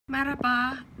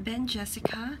Merhaba, ben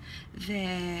Jessica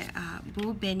ve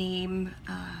bu benim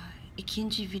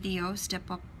ikinci video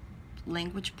Step Up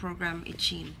Language Program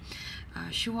için.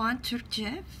 Şu an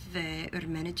Türkçe ve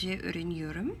Ermenice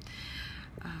öğreniyorum.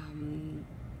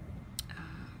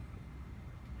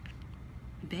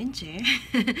 Bence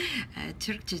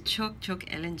Türkçe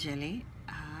çok eğlenceli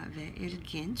ve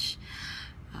ilginç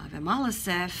ve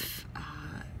maalesef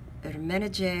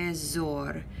Ermenice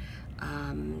zor.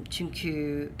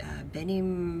 Çünkü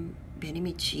benim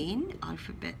için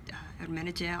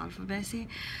Ermenice alfabesi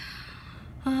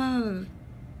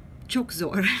çok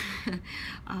zor.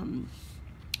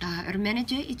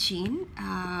 Ermenice için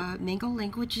Mingle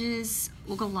Languages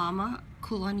uygulama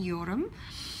kullanıyorum.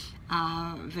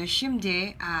 Ve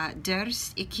şimdi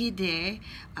ders 2'de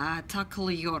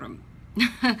takılıyorum.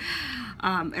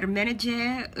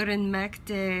 Ermenice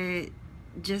öğrenmekte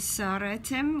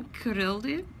cesaretim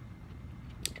kırıldı.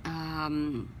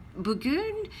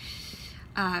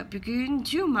 Bugün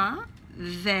Cuma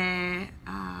ve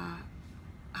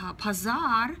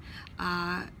Pazar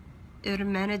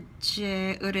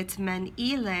Ermenice öğretmen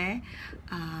ile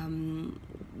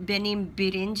benim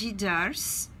birinci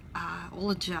ders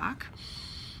olacak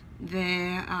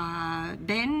ve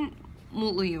ben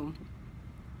mutluyum.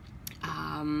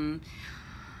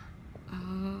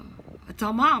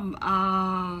 Tamam,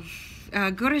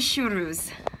 görüşürüz.